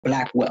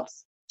Black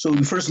wealth. So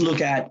we first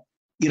look at,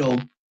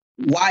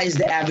 why is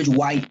the average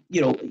white,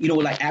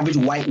 like average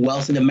white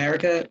wealth in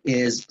America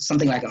is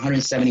something like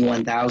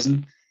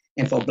 171,000,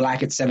 and for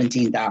Black it's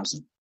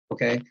 17,000.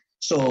 Okay,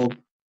 so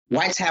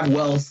whites have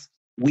wealth,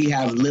 we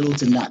have little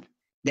to none.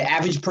 The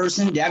average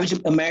person, the average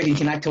American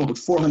cannot come up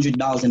with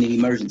 $400 in an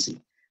emergency.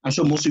 I'm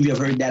sure most of you have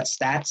heard that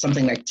stat.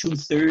 Something like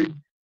 2/3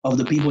 of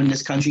the people in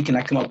this country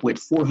cannot come up with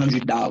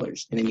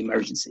 $400 in an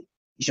emergency.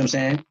 You see what I'm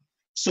saying?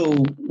 So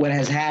what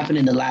has happened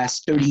in the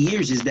last 30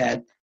 years is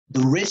that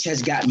the rich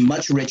has gotten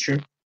much richer.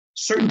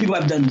 Certain people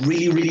have done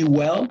really, really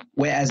well,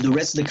 whereas the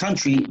rest of the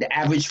country, the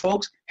average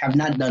folks, have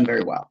not done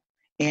very well.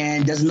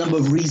 And there's a number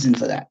of reasons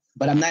for that.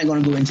 But I'm not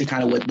going to go into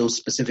kind of what those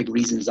specific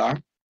reasons are.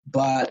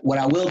 But what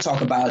I will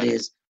talk about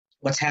is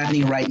what's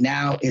happening right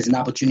now is an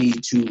opportunity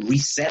to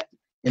reset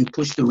and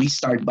push the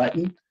restart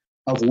button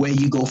of where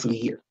you go from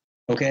here.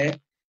 Okay?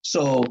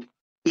 So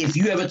if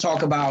you ever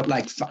talk about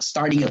like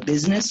starting a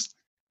business,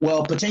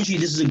 well, potentially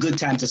this is a good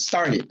time to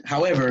start it.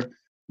 However,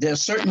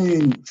 there's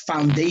certain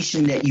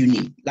foundation that you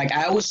need. Like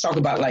I always talk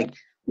about, like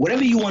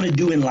whatever you want to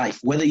do in life,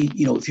 whether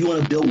if you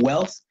want to build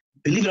wealth,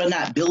 believe it or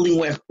not,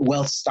 building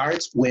wealth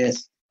starts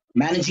with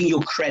managing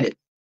your credit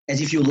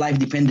as if your life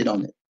depended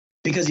on it.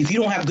 Because if you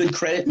don't have good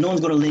credit, no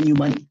one's going to lend you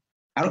money.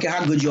 I don't care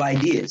how good your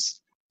idea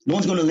is. No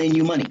one's going to lend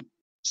you money.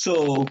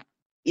 So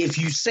if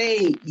you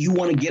say you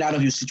want to get out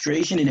of your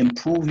situation and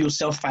improve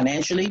yourself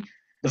financially,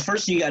 the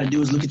first thing you got to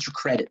do is look at your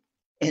credit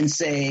and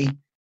say,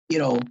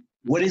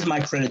 what is my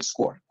credit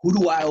score? Who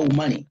do I owe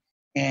money?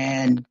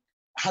 And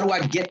how do I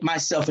get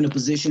myself in a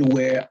position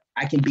where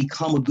I can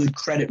become a good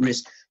credit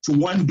risk to,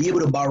 one, be able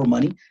to borrow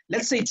money?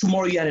 Let's say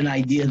tomorrow you had an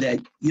idea that,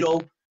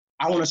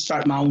 I want to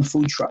start my own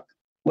food truck.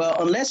 Well,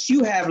 unless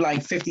you have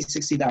like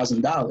 $50,000,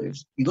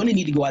 $60,000, you're going to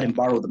need to go out and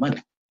borrow the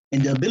money.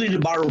 And the ability to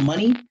borrow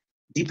money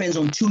depends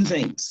on two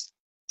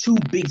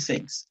big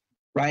things,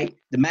 right?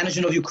 The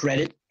management of your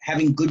credit,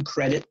 having good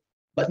credit.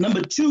 But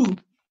number two,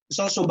 it's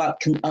also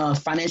about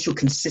financial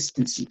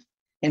consistency.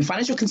 And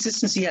financial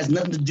consistency has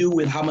nothing to do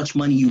with how much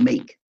money you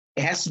make.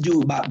 It has to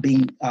do about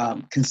being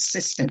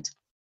consistent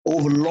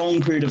over a long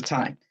period of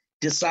time,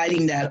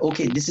 deciding that,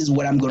 okay, this is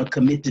what I'm going to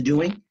commit to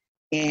doing,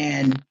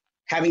 and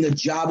having a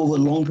job over a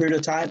long period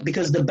of time,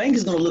 because the bank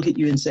is going to look at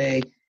you and say,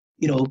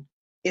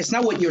 it's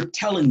not what you're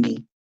telling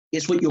me,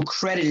 it's what your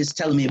credit is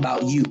telling me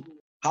about you.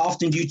 How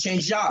often do you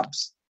change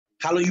jobs?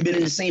 How long have you been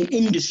in the same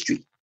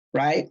industry,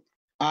 right?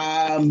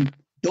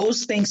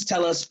 Those things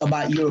tell us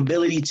about your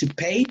ability to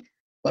pay,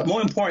 but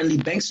more importantly,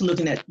 banks are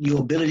looking at your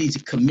ability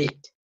to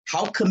commit.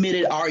 How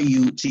committed are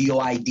you to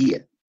your idea?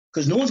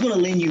 Because no one's going to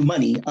lend you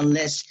money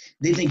unless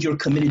they think you're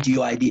committed to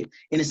your idea.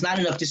 And it's not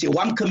enough to say, well,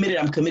 I'm committed.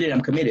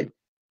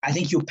 I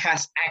think your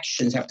past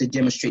actions have to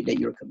demonstrate that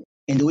you're committed.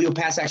 And the way your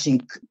past action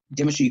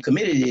demonstrate you're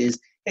committed is,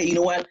 hey, you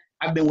know what?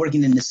 I've been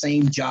working in the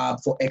same job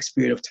for X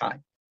period of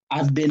time.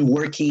 I've been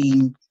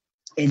working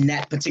in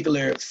that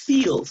particular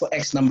field for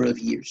X number of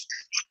years.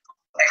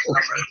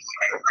 Okay.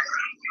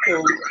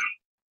 So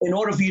in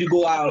order for you to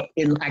go out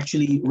and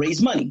actually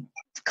raise money,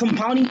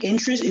 compounding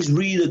interest is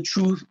really the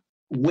true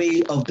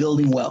way of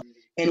building wealth.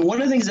 And one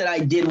of the things that I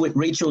did with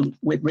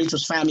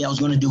Rachel's family, I was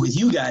going to do with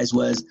you guys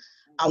was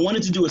I was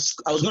going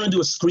to do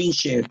a screen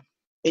share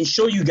and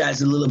show you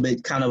guys a little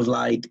bit kind of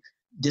like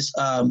this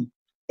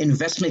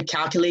investment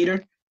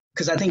calculator,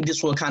 because I think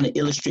this will kind of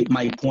illustrate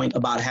my point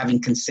about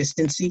having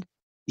consistency.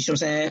 You see what I'm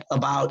saying?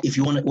 About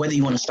whether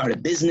you want to start a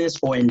business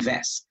or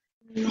invest.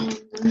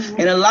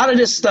 And a lot of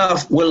this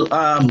stuff will,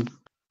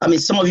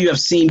 some of you have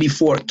seen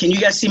before. Can you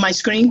guys see my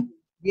screen?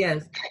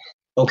 Yes.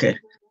 Okay.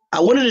 I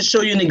wanted to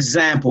show you an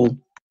example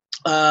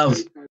of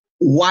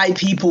why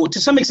people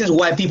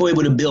are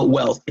able to build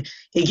wealth.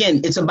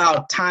 Again, it's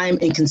about time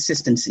and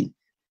consistency.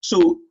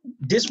 So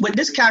what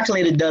this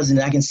calculator does, and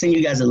I can send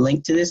you guys a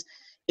link to this,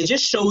 it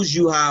just shows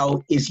you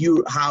how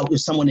if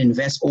someone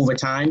invests over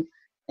time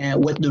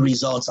and what the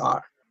results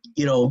are,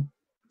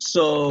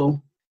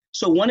 So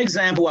one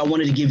example I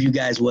wanted to give you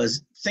guys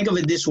was, think of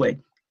it this way.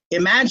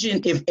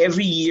 Imagine if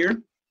every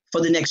year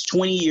for the next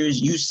 20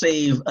 years, you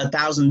save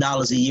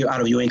 $1,000 a year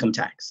out of your income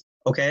tax.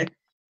 Okay.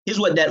 Here's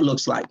what that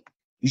looks like.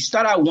 You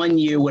start out 1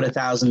 year with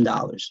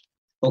 $1,000.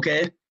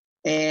 Okay.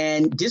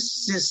 And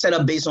this is set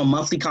up based on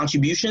monthly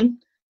contribution.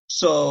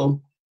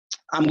 So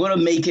I'm going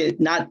to make it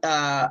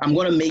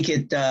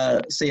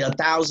say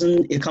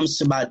 1,000. It comes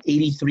to about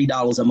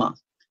 $83 a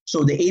month.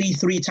 So the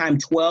 83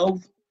 times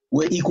 12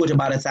 will equal to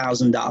about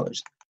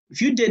 $1,000.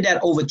 If you did that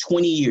over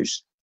 20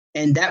 years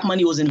and that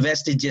money was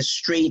invested just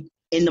straight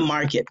in the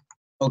market,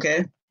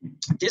 okay,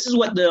 this is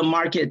what the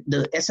market,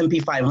 the S&P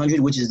 500,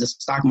 which is the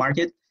stock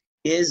market,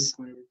 is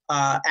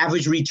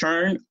average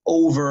return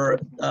over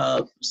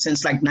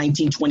since like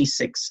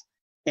 1926.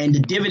 And the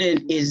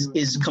dividend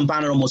is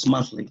compounded almost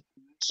monthly.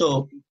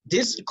 So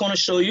this is going to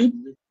show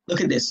you,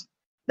 look at this.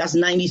 That's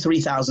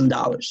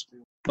 $93,000.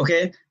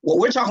 Okay. What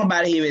we're talking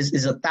about here is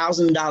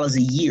 $1,000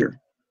 a year,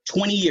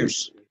 20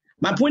 years.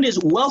 My point is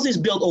wealth is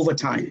built over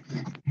time.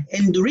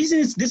 And the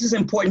reason this is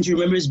important to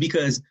remember is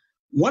because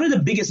one of the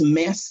biggest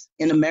myths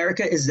in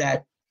America is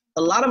that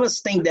a lot of us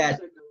think that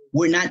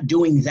we're not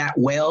doing that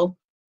well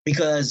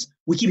because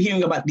we keep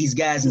hearing about these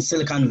guys in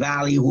Silicon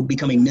Valley who are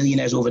becoming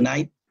millionaires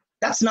overnight.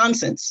 That's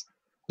nonsense.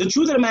 The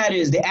truth of the matter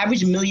is the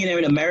average millionaire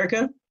in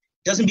America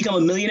doesn't become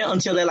a millionaire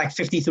until they're like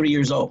 53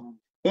 years old.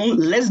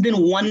 Less than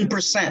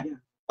 1%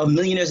 of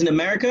millionaires in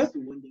America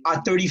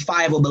are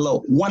 35 or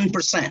below.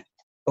 1%.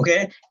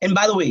 Okay? And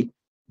by the way,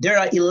 there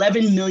are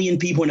 11 million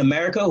people in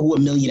America who are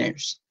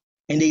millionaires.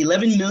 And the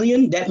 11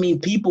 million, that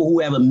means people who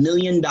have $1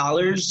 million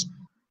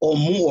or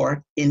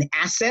more in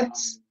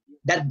assets.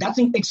 That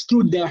doesn't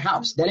exclude their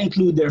house. That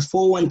includes their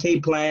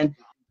 401k plan,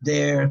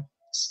 their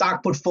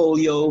stock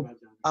portfolio,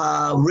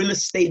 real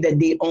estate that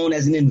they own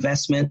as an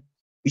investment.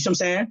 You see what I'm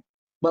saying?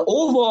 But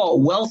overall,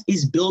 wealth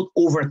is built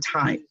over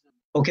time.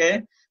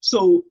 Okay?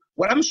 So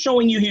what I'm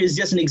showing you here is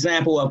just an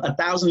example of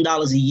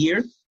 $1,000 a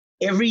year,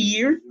 every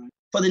year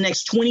for the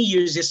next 20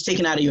 years, just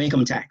taken out of your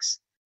income tax.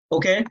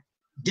 Okay?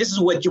 This is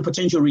what your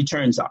potential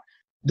returns are.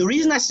 The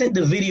reason I sent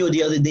the video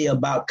the other day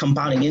about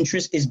compounding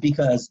interest is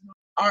because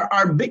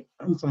our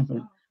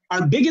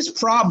biggest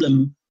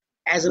problem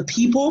as a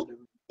people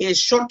is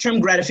short-term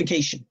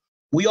gratification.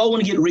 We all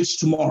want to get rich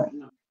tomorrow.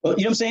 You know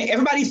what I'm saying?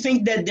 Everybody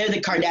think that they're the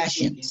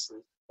Kardashians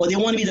or they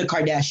want to be the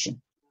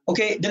Kardashian.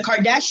 Okay, the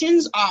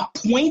Kardashians are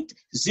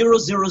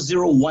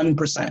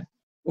 0.0001%.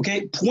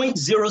 Okay,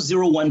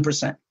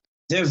 0.001%.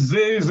 They're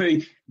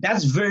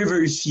that's very,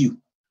 very few.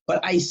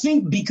 But I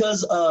think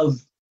because of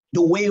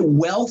the way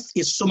wealth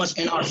is so much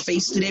in our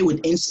face today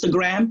with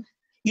Instagram,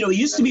 it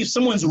used to be if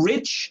someone's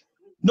rich,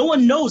 no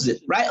one knows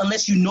it, right?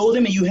 Unless you know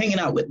them and you're hanging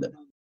out with them.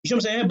 You know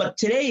what I'm saying? But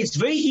today it's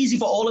very easy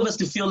for all of us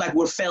to feel like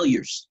we're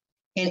failures.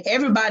 And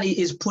everybody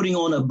is putting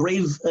on a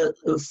brave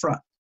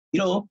front.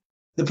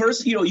 The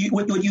person,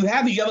 what you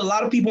have a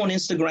lot of people on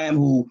Instagram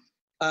who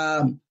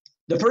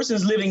the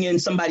person's living in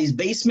somebody's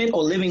basement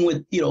or living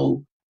with,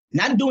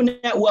 not doing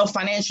that well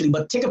financially,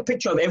 but take a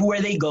picture of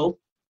everywhere they go.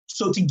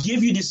 So to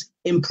give you this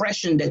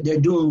impression that they're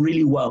doing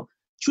really well.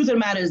 Truth of the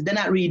matter is they're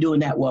not really doing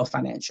that well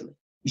financially.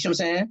 You see what I'm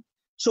saying?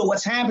 So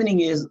what's happening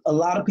is a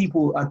lot of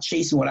people are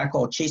chasing what I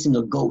call chasing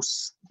a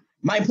ghost.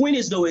 My point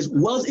is, though, is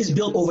wealth is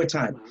built over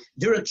time.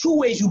 There are two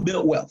ways you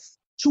build wealth.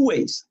 Two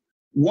ways.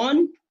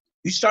 One,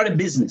 you start a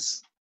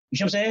business. You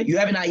see what I'm saying? You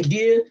have an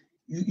idea,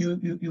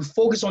 you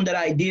focus on that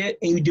idea,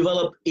 and you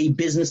develop a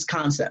business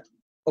concept.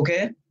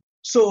 Okay?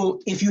 So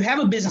if you have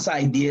a business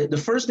idea, the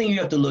first thing you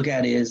have to look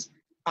at is,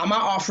 am I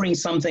offering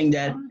something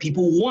that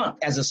people want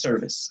as a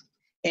service?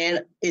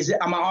 And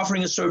am I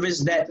offering a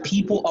service that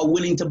people are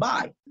willing to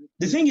buy?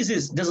 The thing is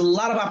this, there's a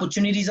lot of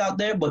opportunities out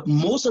there, but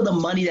most of the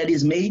money that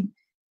is made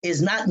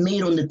is not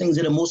made on the things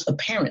that are most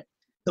apparent.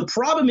 The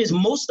problem is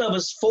most of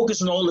us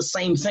focus on all the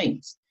same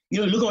things.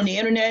 Look on the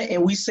internet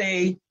and we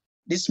say,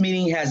 this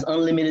meeting has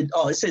unlimited,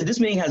 it says this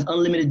meeting has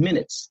unlimited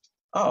minutes.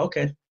 Oh,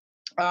 okay.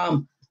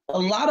 A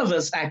lot of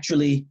us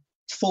actually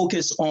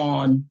focus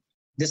on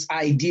this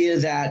idea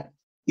that,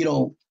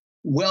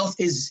 wealth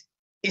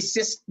it's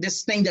just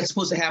this thing that's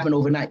supposed to happen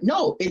overnight.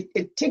 No,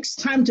 it takes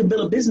time to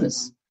build a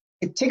business.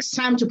 It takes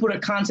time to put a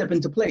concept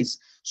into place.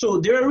 So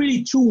there are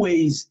really two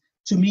ways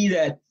to me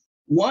that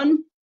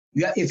one,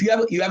 if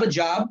you have a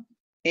job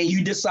and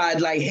you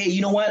decide like, hey,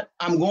 you know what?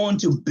 I'm going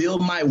to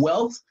build my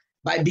wealth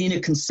by being a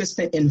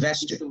consistent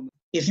investor.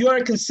 If you're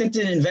a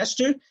consistent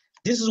investor,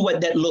 this is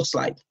what that looks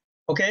like.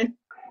 Okay.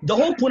 The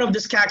whole point of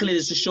this calculator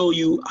is to show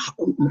you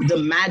the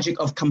magic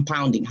of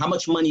compounding, how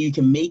much money you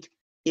can make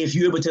if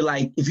you're able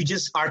to if you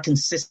just are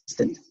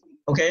consistent.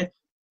 Okay.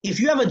 If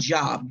you have a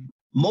job,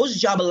 most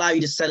jobs allow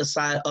you to set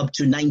aside up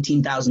to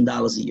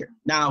 $19,000 a year.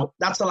 Now,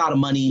 that's a lot of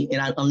money.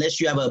 And unless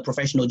you have a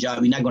professional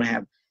job, you're not going to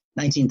have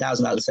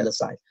 $19,000 set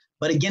aside.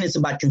 But again, it's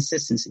about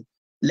consistency.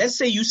 Let's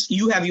say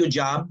you have your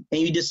job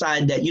and you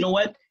decide that, you know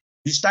what?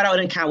 You start out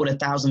an account with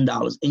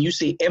 $1,000 and you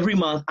say every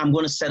month I'm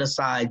going to set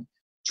aside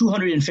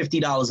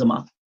 $250 a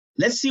month.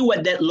 Let's see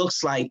what that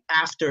looks like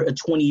after a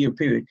 20-year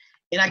period.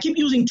 And I keep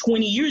using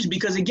 20 years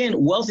because,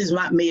 again, wealth is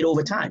not made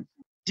over time.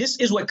 This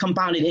is what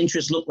compounded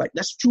interest look like.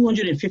 That's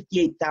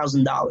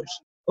 $258,000.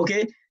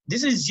 Okay.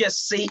 This is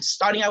just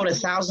starting out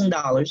with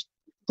 $1,000,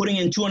 putting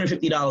in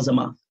 $250 a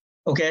month.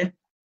 Okay.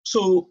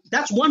 So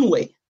that's one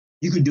way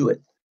you could do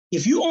it.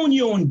 If you own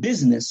your own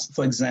business,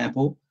 for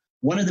example,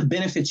 one of the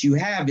benefits you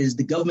have is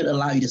the government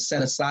allow you to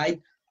set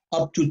aside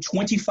up to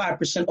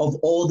 25% of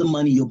all the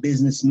money your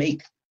business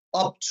make,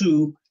 up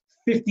to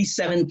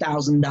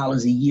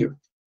 $57,000 a year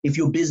if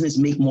your business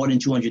make more than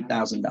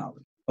 $200,000.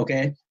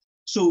 Okay.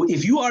 So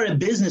if you are a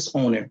business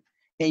owner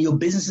and your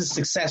business is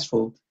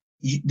successful,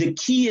 the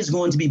key is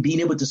going to be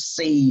being able to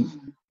save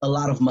a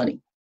lot of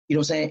money. You know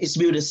what I'm saying? It's to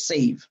be able to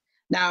save.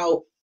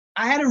 Now,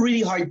 I had a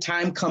really hard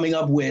time coming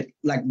up with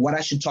what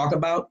I should talk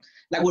about.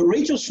 Like with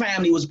Rachel's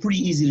family was pretty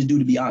easy to do,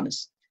 to be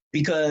honest,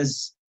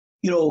 because,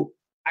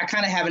 I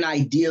kind of have an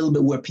idea a little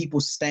bit where people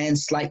stand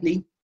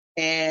slightly.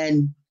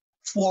 And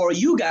for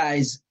you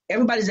guys,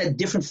 everybody's at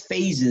different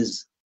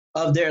phases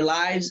of their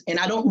lives. And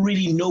I don't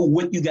really know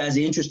what you guys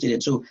are interested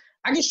in. So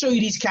I can show you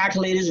these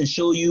calculators and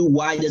show you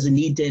why there's a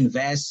need to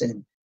invest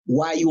and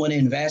why you want to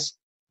invest.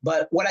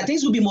 But what I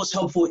think would be most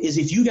helpful is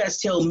if you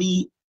guys tell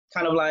me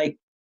kind of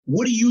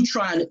What are you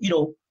trying to,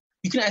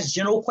 you can ask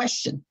general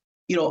question.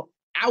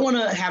 I want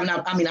to have I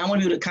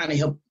want to be able to kind of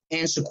help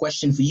answer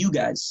question for you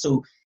guys.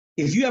 So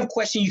if you have a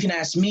question, you can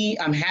ask me.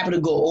 I'm happy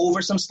to go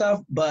over some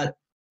stuff. But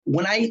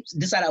when I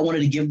decided I wanted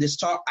to give this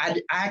talk,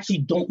 I actually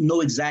don't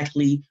know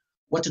exactly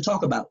what to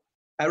talk about.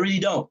 I really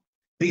don't,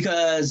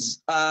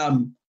 because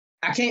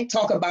I can't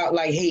talk about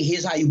like, hey,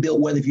 here's how you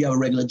build wealth if you have a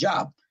regular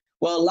job.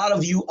 Well, a lot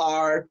of you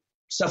are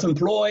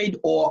self-employed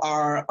or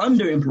are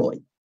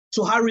underemployed.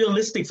 So how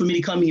realistic for me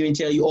to come here and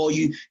tell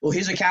you,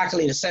 here's a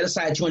calculator, set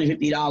aside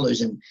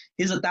 $250 and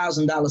here's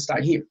 $1,000,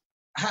 start here.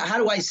 How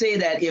do I say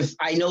that if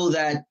I know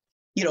that,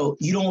 you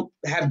don't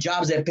have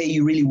jobs that pay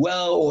you really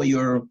well, or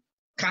you're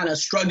kind of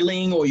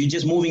struggling, or you're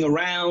just moving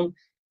around,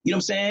 you know what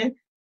I'm saying?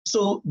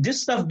 So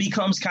this stuff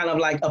becomes kind of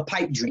like a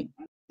pipe dream.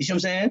 You see what I'm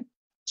saying?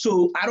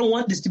 So I don't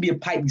want this to be a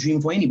pipe dream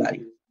for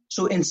anybody.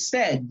 So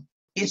instead,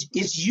 it's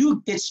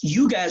you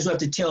guys who have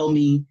to tell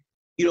me,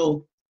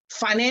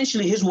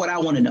 financially, here's what I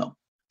want to know.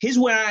 Here's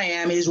where I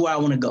am, here's where I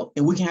want to go.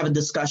 And we can have a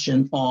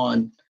discussion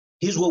on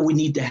here's what we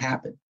need to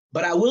happen.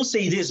 But I will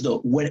say this, though,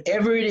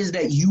 whatever it is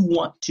that you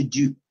want to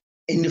do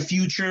in the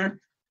future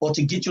or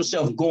to get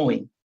yourself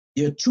going,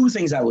 there are two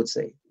things I would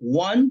say.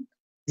 One,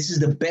 this is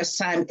the best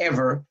time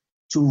ever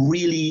to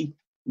really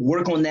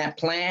work on that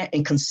plan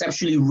and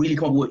conceptually really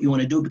come up with what you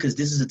want to do, because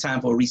this is the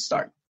time for a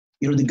restart.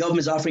 The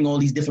government's offering all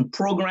these different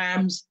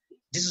programs.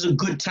 This is a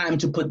good time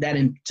to put that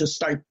in, to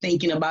start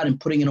thinking about and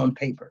putting it on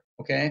paper,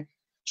 okay?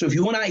 So if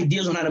you want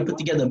ideas on how to put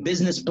together a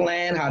business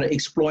plan, how to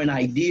explore an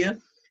idea,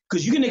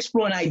 because you can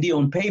explore an idea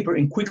on paper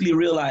and quickly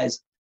realize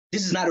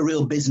this is not a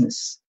real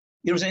business.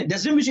 You know what I'm saying?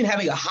 There's a difference between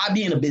having a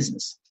hobby and a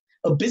business.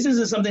 A business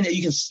is something that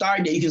you can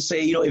start, that you can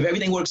say, if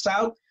everything works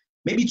out,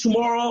 maybe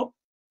tomorrow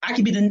that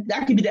could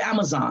be the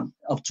Amazon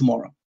of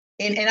tomorrow.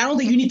 And I don't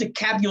think you need to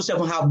cap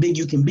yourself on how big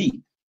you can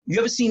be. You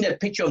ever seen that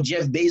picture of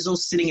Jeff Bezos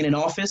sitting in an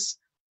office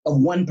of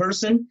one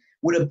person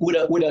with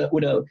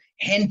a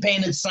hand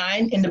painted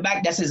sign in the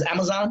back that says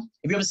Amazon?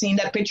 Have you ever seen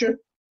that picture?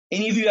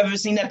 Any of you ever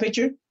seen that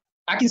picture?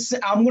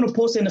 I'm going to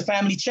post it in the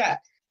family chat.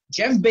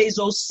 Jeff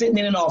Bezos sitting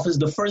in an office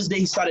the first day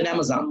he started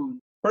Amazon.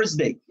 First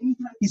day.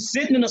 He's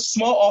sitting in a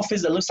small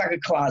office that looks like a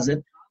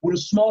closet with a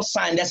small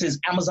sign that says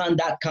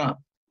Amazon.com.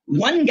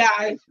 One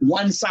guy,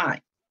 one sign.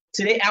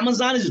 Today,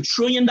 Amazon is $1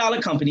 trillion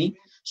company,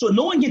 so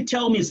no one can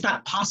tell me it's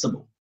not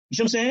possible. You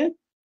see what I'm saying?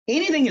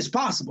 Anything is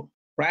possible,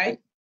 right?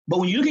 But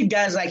when you look at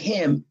guys like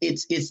him,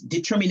 it's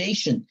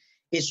determination,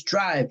 it's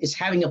drive, it's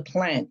having a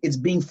plan, it's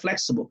being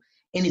flexible,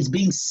 and it's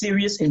being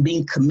serious and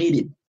being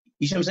committed.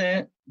 You see what I'm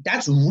saying?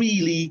 That's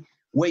really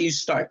where you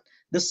start.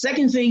 The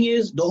second thing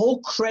is the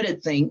whole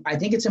credit thing. I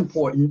think it's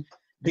important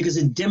because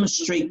it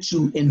demonstrates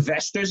to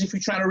investors, if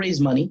you're trying to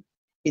raise money,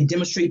 it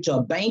demonstrates to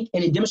a bank,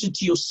 and it demonstrates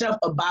to yourself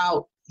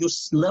about your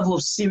level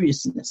of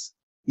seriousness.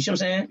 You see what I'm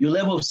saying? Your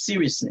level of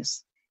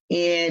seriousness.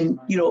 And,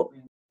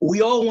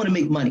 we all want to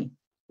make money.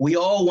 We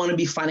all want to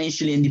be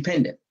financially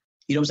independent.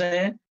 You know what I'm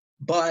saying?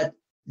 But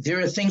there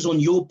are things on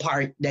your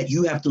part that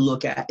you have to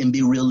look at and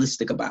be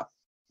realistic about,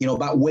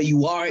 about where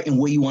you are and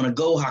where you want to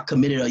go. How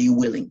committed are you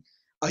willing?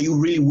 Are you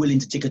really willing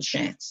to take a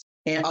chance?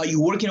 And are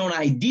you working on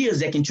ideas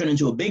that can turn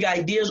into a big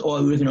ideas, or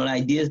are you working on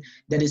ideas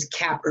that is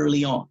capped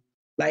early on?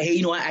 Like,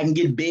 hey, I can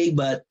get big,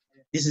 but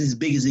this is as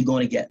big as it's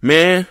going to get.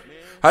 Man,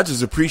 I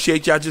just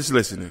appreciate y'all just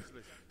listening.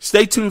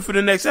 Stay tuned for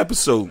the next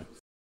episode.